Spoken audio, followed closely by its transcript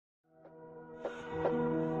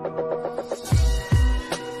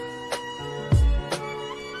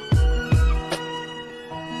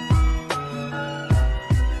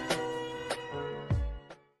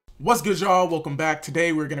What's good, y'all? Welcome back.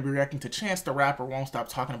 Today we're going to be reacting to Chance the Rapper Won't Stop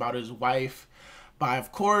Talking About His Wife by,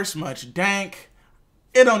 of course, MuchDank.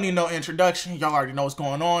 It don't need no introduction. Y'all already know what's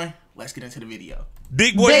going on. Let's get into the video.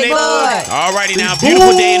 Big boy neighborhood. Alrighty now,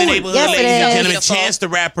 beautiful day in the neighborhood, ladies and gentlemen. Chance the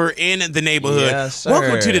Rapper in the neighborhood. Yes,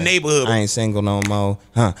 welcome to the neighborhood. I ain't single no more.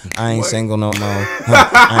 I ain't single no more.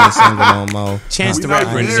 I ain't single no more. Chance the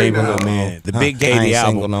Rapper in the neighborhood, man. The Big Gay, the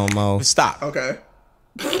album. Single no more. Stop. Okay.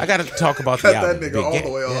 I got to talk about the album. That nigga all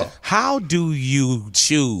the way off. How do you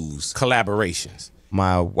choose collaborations?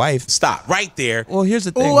 My wife. Stop right there. Well, here's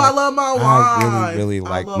the thing. Oh, I love my wife. I really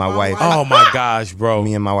like my wife. Oh my gosh, bro.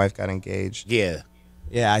 Me and my wife got engaged. Yeah.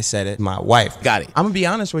 Yeah, I said it. My wife. Got it. I'm gonna be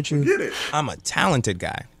honest with you. Get it. I'm a talented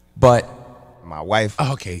guy, but my wife.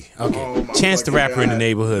 Okay. Oh, Chance the Rapper in the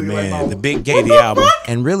neighborhood, man. Like the Big Gay, the album.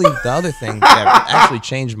 And really, the other thing that actually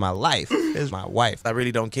changed my life is my wife. I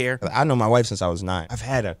really don't care. I know my wife since I was 9. I've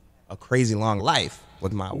had a crazy long life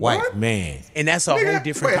with my wife. Man. And that's a whole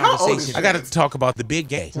different how old is conversation. I got to talk about the Big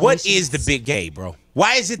Gay. What is the Big Gay, bro?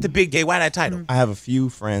 Why is it the Big Gay? Why that title? I have a few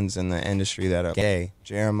friends in the industry that are gay.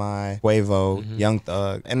 Jeremiah, Quavo, Young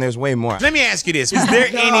Thug, and the's way more. Let me ask you this. Is there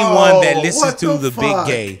anyone that listens to the Big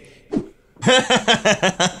Gay?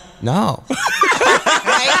 No. You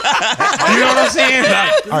know what I'm saying?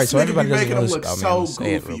 Like, All right, so everybody doesn't know this look about me. so I'm gonna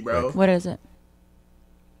say it goofy, real bro. quick. What is it?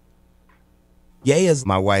 Ye is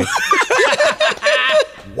my wife.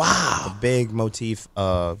 wow. The big motif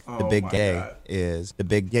of the Big Gay God. is the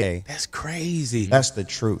Big Gay. That's crazy. That's the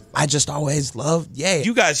truth. I just always loved Ye.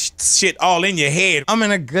 You got shit all in your head. I'm in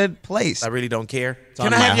a good place. I really don't care. on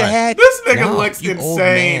Can I my have your heart. hat? This nigga No, looks you old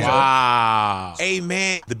insane. man. Wow. Hey,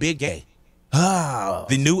 man. The Big Gay.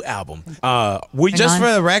 The new album. Will you Just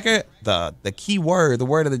for the record, the key word, the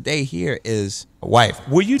word of the day here is wife.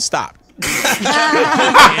 Will you stop? Chance the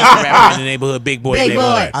Rapper in the neighborhood, Big Boy. Big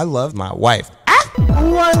boy. I love my wife.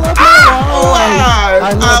 Oh, I love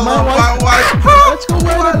I love my wife. Let's go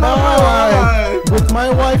right to my wife. With my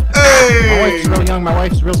wife. Hey. My wife's real young, my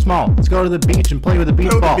wife's real small. Let's go to the beach and play with the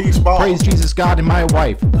beach ball. Praise Jesus God and my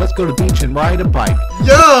wife. Let's go to the beach and ride a bike.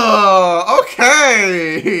 Yeah,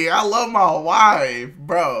 okay. I love my wife,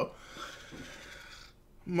 bro.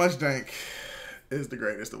 MuchDank is the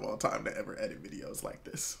greatest of all time to ever edit videos like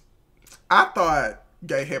this. I thought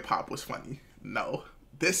gay hip hop was funny. No,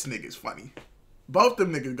 this nigga's funny. Both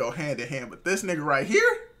them niggas go hand in hand, but this nigga right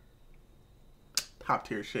here, top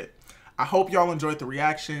tier shit. I hope y'all enjoyed the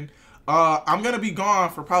reaction. I'm gonna be gone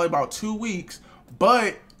for probably about 2 weeks,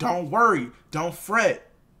 but don't worry, don't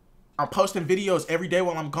fret. I'm posting videos every day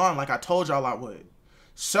while I'm gone, like I told y'all I would.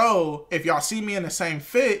 So if y'all see me in the same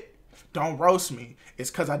fit, don't roast me.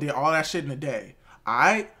 It's because I did all that shit in a day.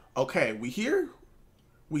 Alright? Okay, we here?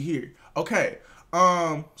 We here. Okay.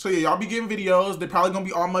 So yeah, y'all be getting videos. They're probably gonna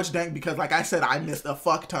be all MuchDank because, like I said, I missed a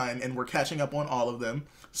fuck ton and we're catching up on all of them.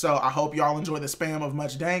 So I hope y'all enjoy the spam of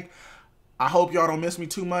MuchDank. I hope y'all don't miss me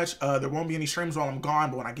too much. There won't be any streams while I'm gone,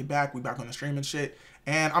 but when I get back, we back on the streaming shit.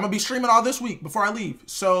 And I'm gonna be streaming all this week before I leave.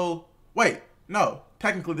 So wait, no,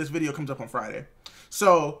 technically this video comes up on Friday.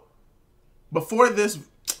 So before this,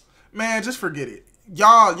 man, just forget it.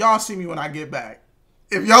 Y'all see me when I get back.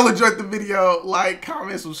 If y'all enjoyed the video, like,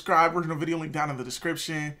 comment, subscribe. Original video link down in the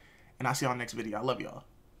description. And I'll see y'all next video. I love y'all.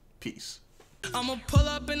 Peace. I'ma pull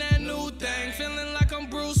up in that new thing, feeling like I'm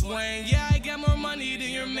Bruce Wayne. Yeah, I got more money than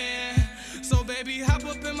your man. So baby, hop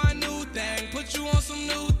up in my new thing, put you on some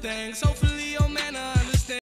new things. Hopefully you'll